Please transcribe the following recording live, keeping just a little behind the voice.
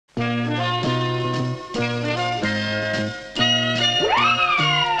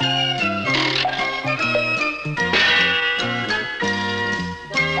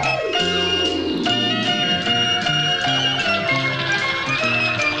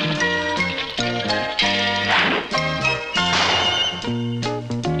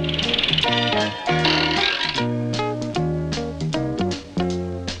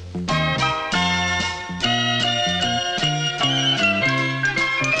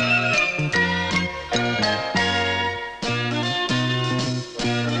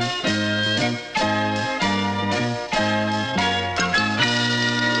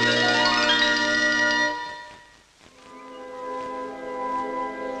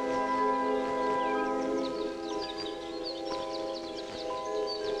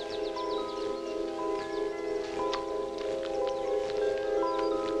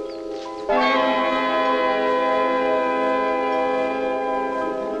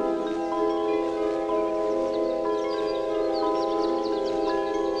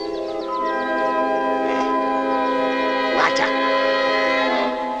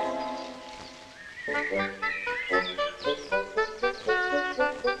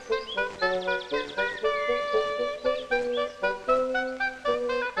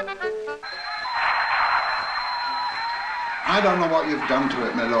I don't know what you've done to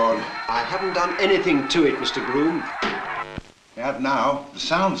it, my lord. I haven't done anything to it, Mr. Groom. You have now. The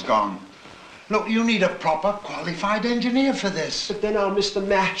sound's gone. Look, you need a proper, qualified engineer for this. But then I'll miss the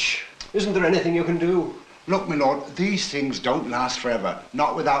match. Isn't there anything you can do? Look, my lord, these things don't last forever.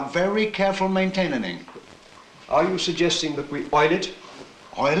 Not without very careful maintaining. Are you suggesting that we oil it?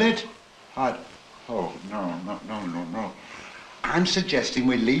 Oil it? Oh, no. I'm suggesting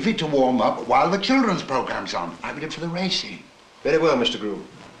we leave it to warm up while the children's program's on. I mean, for the racing. Very well, Mr. Groom.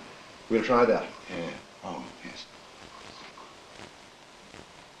 We'll try that. Yeah. Oh, yes.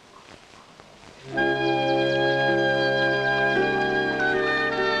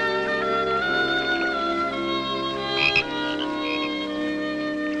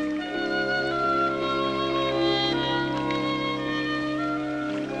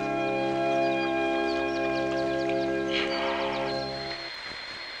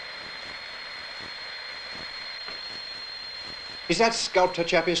 Is that sculptor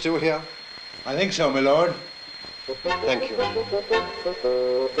chappie still here? I think so, my lord. Thank you.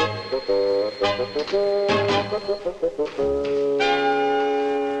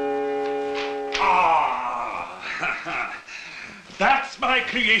 Ah, that's my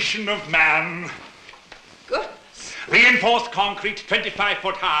creation of man. Goodness. Reinforced concrete, 25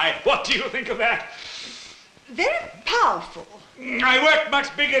 foot high. What do you think of that? Very powerful. I worked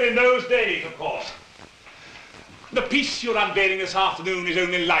much bigger in those days, of course. The piece you're unveiling this afternoon is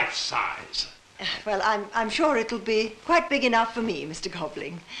only life-size. Well, I'm sure it'll be quite big enough for me, Mr.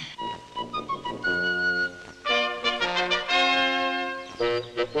 Gobling.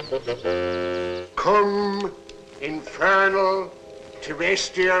 Come, infernal,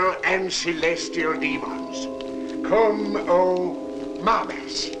 terrestrial, and celestial demons. Come, O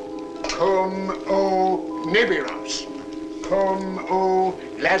Marbas. Come, O Nibiros. Come, O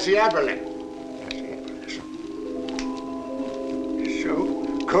Glaciabalin.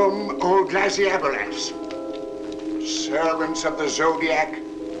 Come, O Glaciabalans, servants of the Zodiac,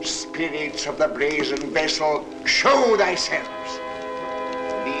 spirits of the brazen vessel, show thyselves.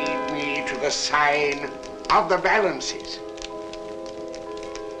 Lead me to the sign of the balances.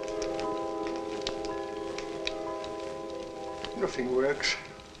 Nothing works.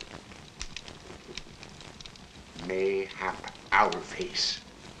 Mayhap our face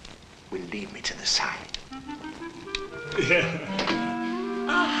will lead me to the sign.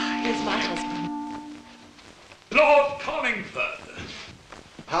 Ah, here's my husband. Lord Collingford.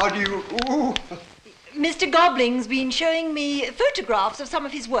 How do you... Ooh. Mr. Gobling's been showing me photographs of some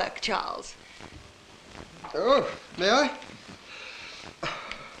of his work, Charles. Oh, may I?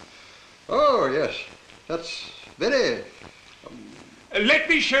 Oh, yes. That's very... Let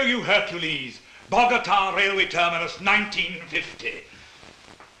me show you Hercules, Bogota Railway Terminus, 1950.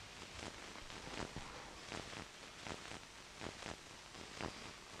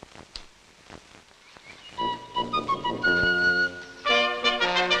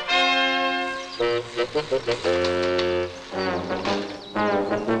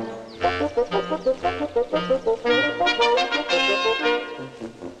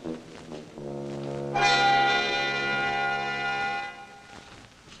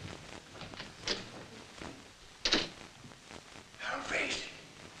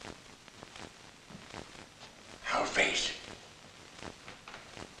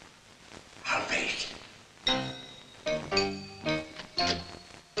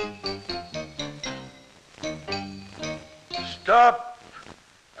 Stop!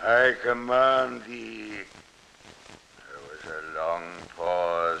 I command thee. There was a long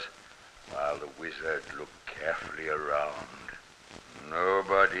pause while the wizard looked carefully around.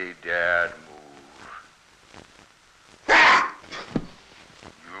 Nobody dared move.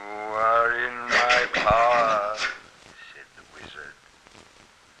 You are in my power, said the wizard.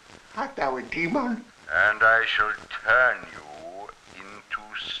 Art thou a demon? And I shall turn you into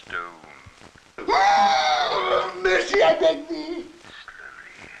stone. Oh, mercy, I beg thee.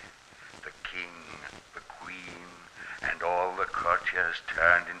 Slowly, the king, the queen, and all the courtiers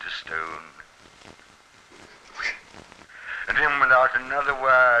turned into stone. And then, without another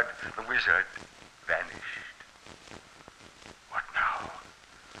word, the wizard vanished. What now?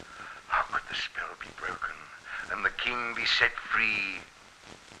 How could the spell be broken and the king be set free?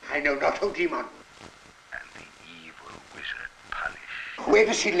 I know not, O demon. And the evil wizard punished. Where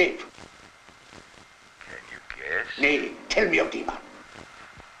does he live? Yes? Nay, tell me, O demon.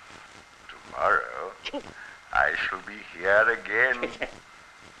 Tomorrow, I shall be here again.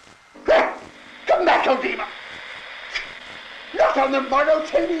 Come back, O demon. Not on the morrow,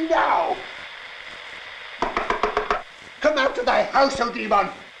 tell me now. Come out to thy house, O demon.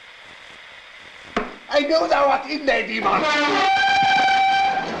 I know thou art in there, demon.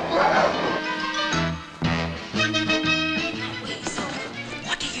 Weasel,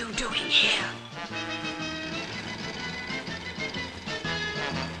 what are you doing here?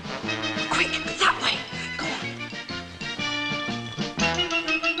 Quick, that way. Go on.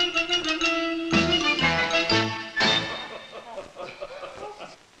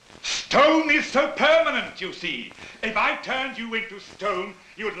 Stone is so permanent, you see. If I turned you into stone,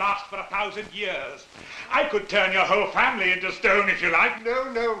 you'd last for 1,000 years. I could turn your whole family into stone if you like.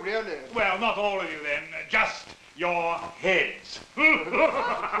 No, really. Well, not all of you then, just your heads. The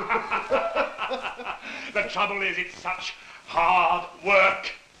trouble is, it's such hard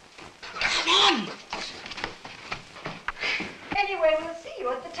work. Come on. Anyway, we'll see you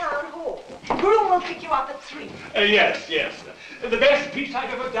at the town hall. Groom will pick you up at 3. Yes. The best piece I've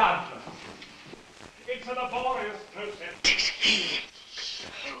ever done. It's a laborious process. 'Tis he.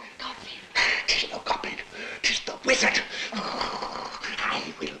 Oh, Goblin. 'Tis no goblin. 'Tis the wizard. I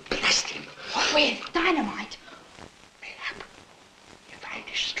will blast him. What with? Dynamite? Mayhap, if I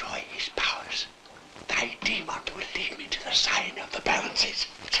destroy his powers, thy demon will lead me to the sign of the balances.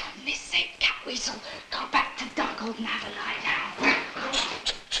 For goodness sake, Catweazle, go back to Dunkle and have a lie down.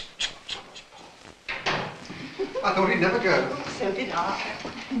 I thought he'd never go. So did I.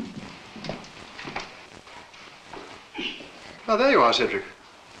 Ah, there you are, Cedric.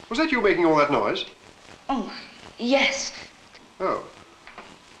 Was that you making all that noise? Oh, yes. Oh.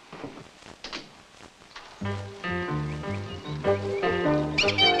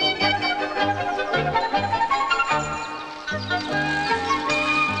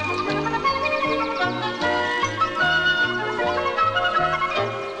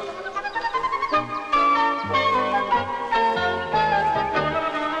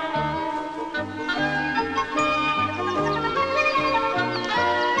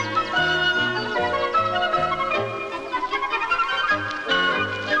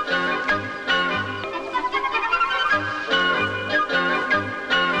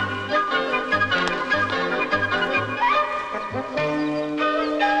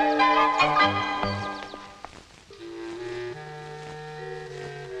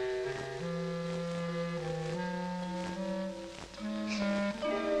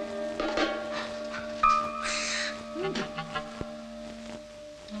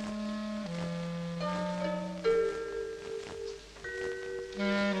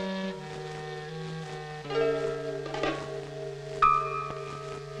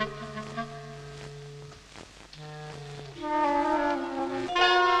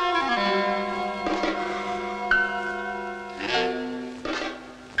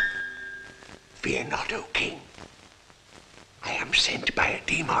 Fear not, O King. I am sent by a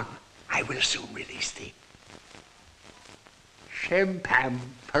demon. I will soon release thee. Shempam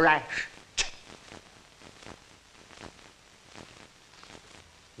Parash.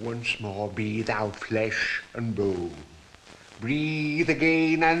 Once more be thou flesh and bone. Breathe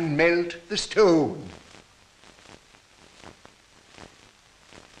again and melt the stone.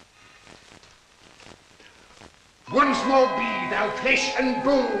 Once more be thou flesh and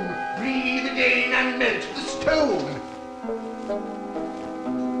bone. Breathe again and melt the stone.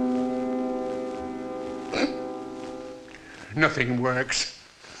 Nothing works.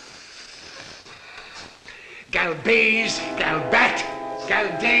 Galbaze, Galbat,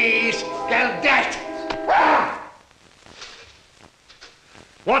 Galdaze, Galdat. Ah!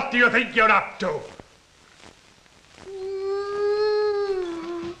 What do you think you're up to?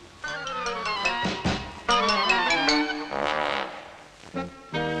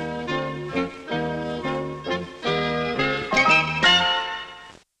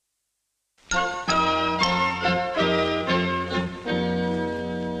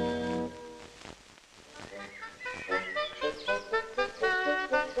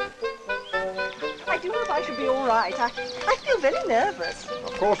 I do hope I shall be all right. I feel very nervous.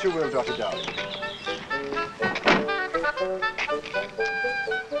 Of course you will, Dotty darling.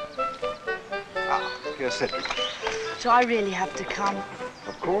 Ah, here's Cedric. Do I really have to come?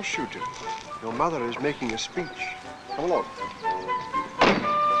 Of course you do. Your mother is making a speech. Come along.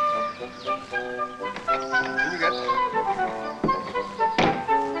 In you get.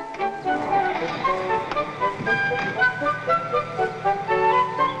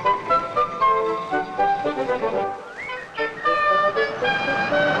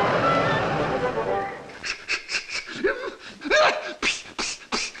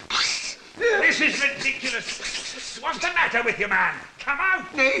 This is ridiculous. What's the matter with you, man? Come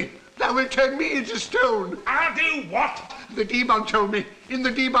out. Nay, thou wilt turn me into stone. I'll do what? The demon told me, in the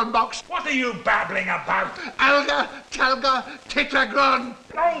demon box. What are you babbling about? Alga, Talga, Tetragron.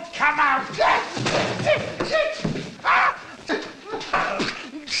 Don't come out!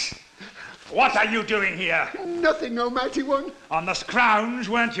 What are you doing here? Nothing, Almighty One. On the scrounge,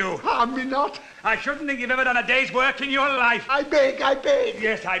 weren't you? Harm me not. I shouldn't think you've ever done a day's work in your life. I beg, I beg.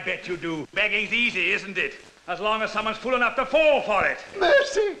 Yes, I bet you do. Begging's easy, isn't it? As long as someone's fool enough to fall for it.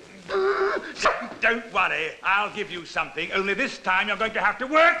 Mercy. Don't worry, I'll give you something, only this time you're going to have to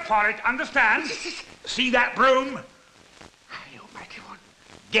work for it, understand? See that broom? Aye, Almighty One.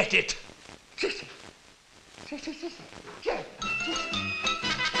 Get it.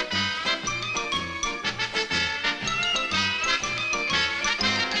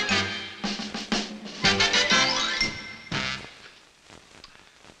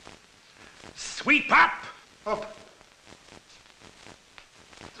 Sweep up! Up.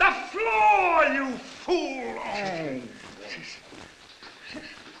 The floor, you fool! Oh.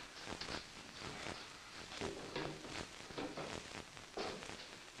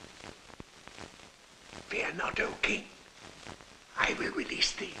 Fear not, O King. I will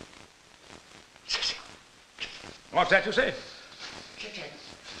release thee. What's that you say?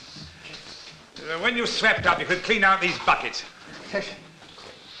 When you swept up, you could clean out these buckets.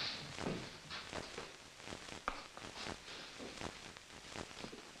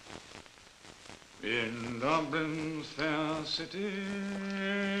 In Dublin's fair city,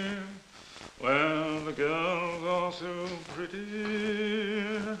 where the girls are so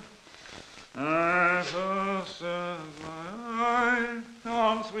pretty, I first set my eye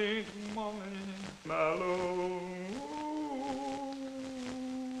on sweet Molly Mallow.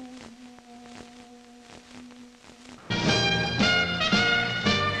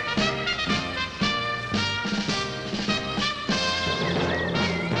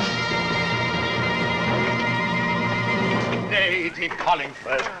 Lady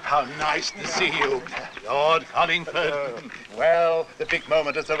Collingford, how nice to see you. Lord Collingford. Well, the big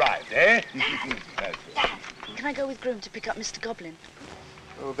moment has arrived, eh? Can I go with Groom to pick up Mr. Goblin?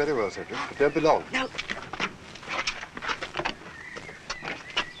 Oh, very well, Cedric, but don't be long. No.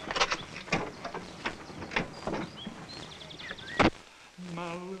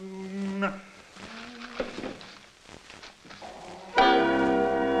 Malone.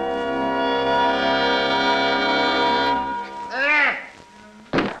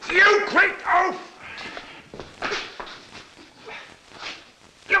 You quick oaf!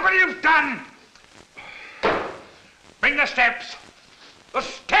 Look what you've done! Bring the steps! The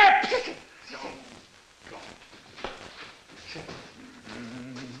steps!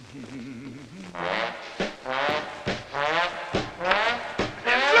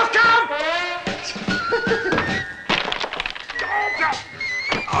 Look out!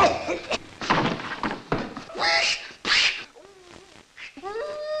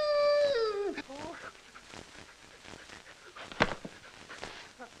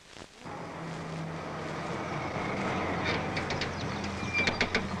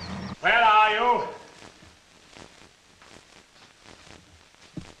 Where are you?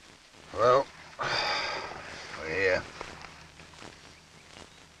 Well, we're here.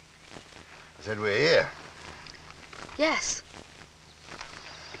 I said we're here. Yes.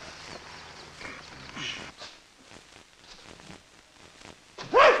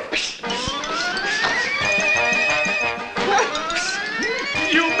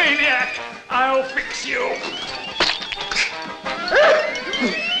 You maniac! I'll fix you!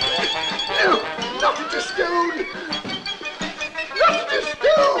 No, not the stone. Not the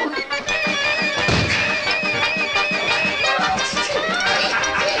stone.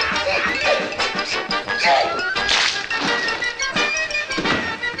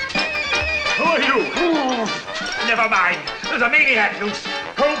 Who are you? Never mind. There's a maniac loose.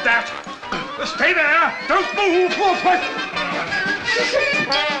 Hold that. Stay there. Don't move.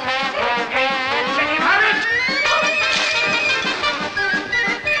 Let him have it.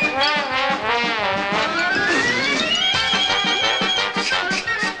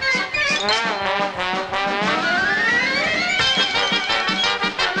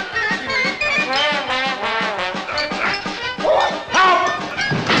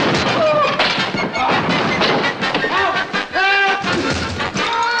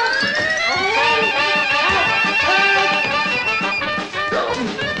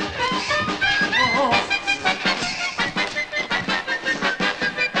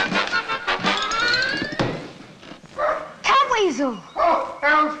 Catweazle! Oh,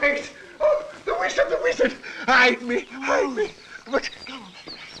 Elfix! Oh, the wizard! Hide me! But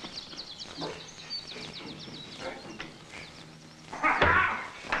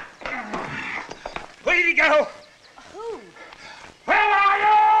Where did he go? Who?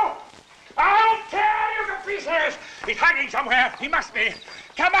 hanging somewhere. He must be.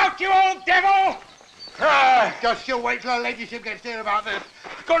 Come out, you old devil! Just you wait till her ladyship gets near about this.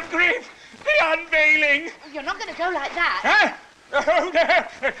 Good grief! The unveiling! You're not going to go like that. Huh? Oh, no.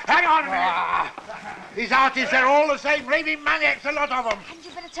 Hang on a minute. These artists, they're all the same raving maniacs, a lot of them. Hadn't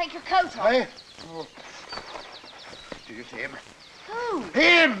you better take your coat off? Eh? Oh. Do you see him? Who?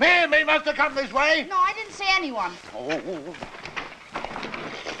 Him! He must have come this way. No, I didn't see anyone. Oh.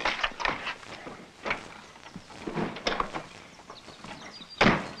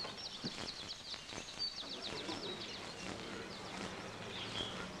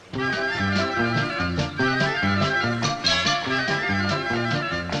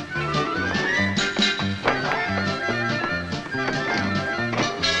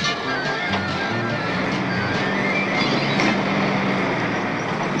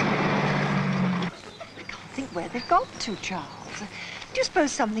 Where they've got to, Charles. Do you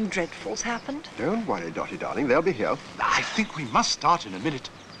suppose something dreadful's happened? Don't worry, Dotty, darling. They'll be here. I think we must start in a minute.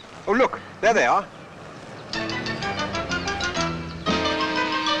 Oh, look. There they are.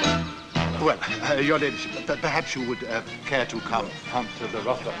 Well, Your Ladyship, perhaps you would care to come to the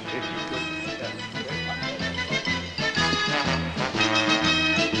rostrum.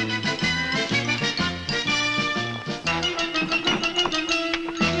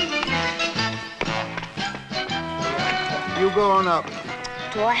 You go on up.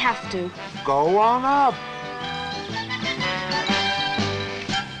 Do I have to? Go on up.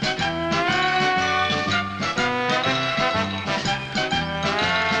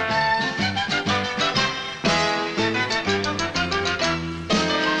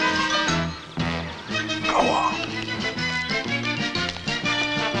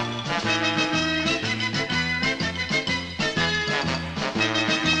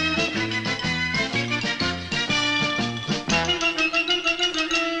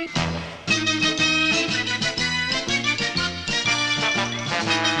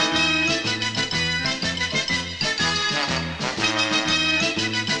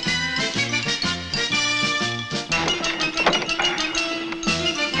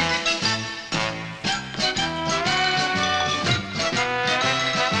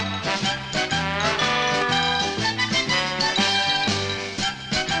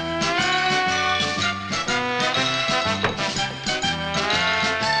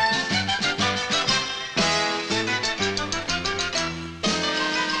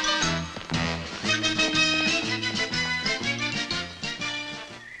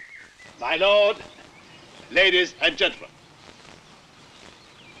 My lord, ladies and gentlemen.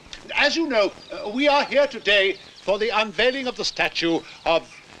 As you know, we are here today for the unveiling of the statue of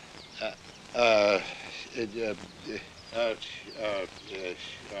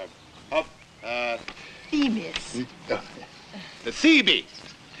Themis. Thebe,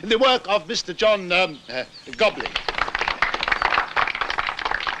 the work of Mr. John Goblin,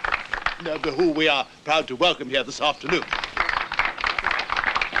 who we are proud to welcome here this afternoon.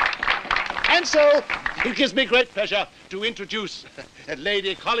 And so, it gives me great pleasure to introduce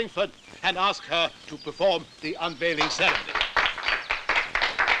Lady Collingford and ask her to perform the unveiling ceremony.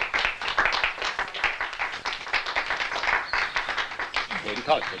 Lady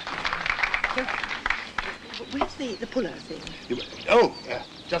Collingford. Where's the puller thing?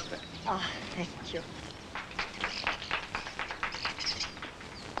 Just there. Ah, thank you.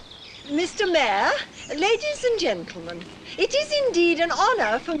 Mr. Mayor, ladies and gentlemen, it is indeed an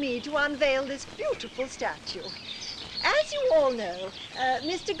honor for me to unveil this beautiful statue. As you all know,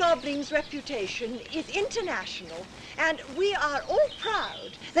 Mr. Gobling's reputation is international, and we are all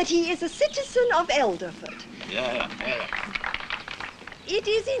proud that he is a citizen of Elderford. Yeah. It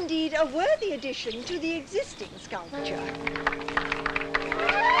is indeed a worthy addition to the existing sculpture,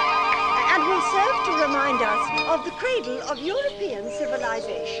 and will serve to remind us of the cradle of European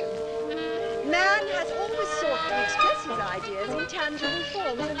civilization. Man has always sought to express his ideas in tangible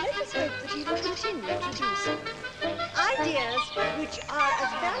forms, and let us hope that he will continue to do so. Ideas which are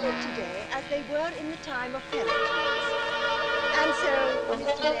as valid today as they were in the time of Pericles. And so,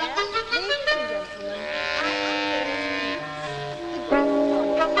 Mr. Mayor, ladies and gentlemen,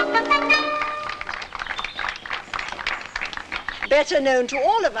 better known to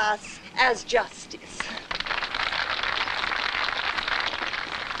all of us as Justice.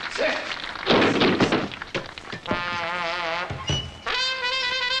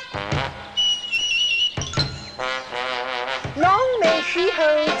 Long may she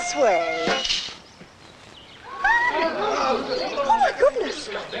hold sway. Oh my goodness!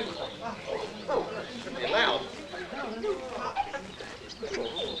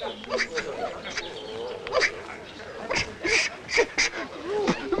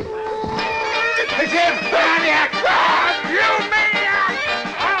 It's him! Maniac!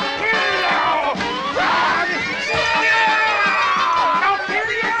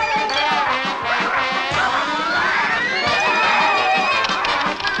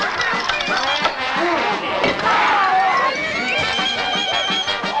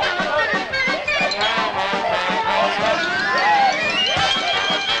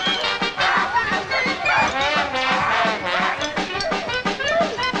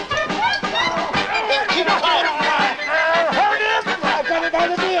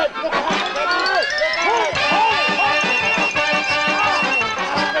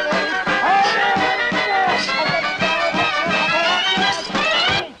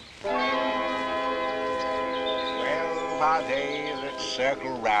 are they that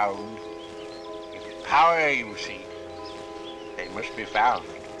circle round? If power you seek, they must be found.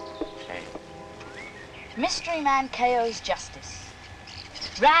 Say. Mystery man KO's justice.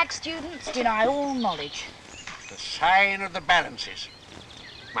 Rag students deny all knowledge. The sign of the balances.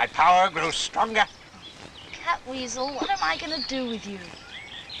 My power grows stronger. Catweazle, what am I going to do with you?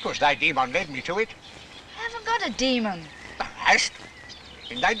 'Twas thy demon led me to it. I haven't got a demon. Thou hast.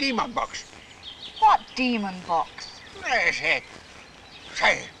 In thy demon box. What demon box?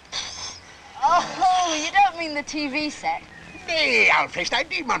 Say. Oh, you don't mean the TV set? Nay, I'll face thy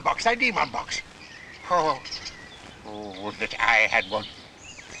demon box, thy demon box. Oh, would that I had one.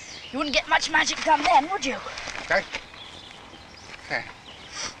 You wouldn't get much magic done then, would you? Say.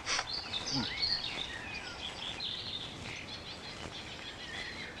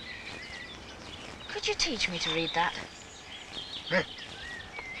 Could you teach me to read that?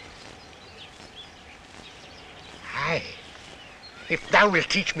 Aye, if thou wilt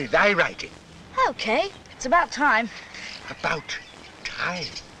teach me thy writing. Okay, it's about time. About time,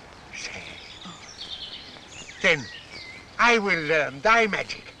 say. Then I will learn thy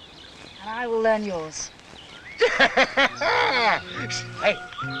magic. And I will learn yours. Say.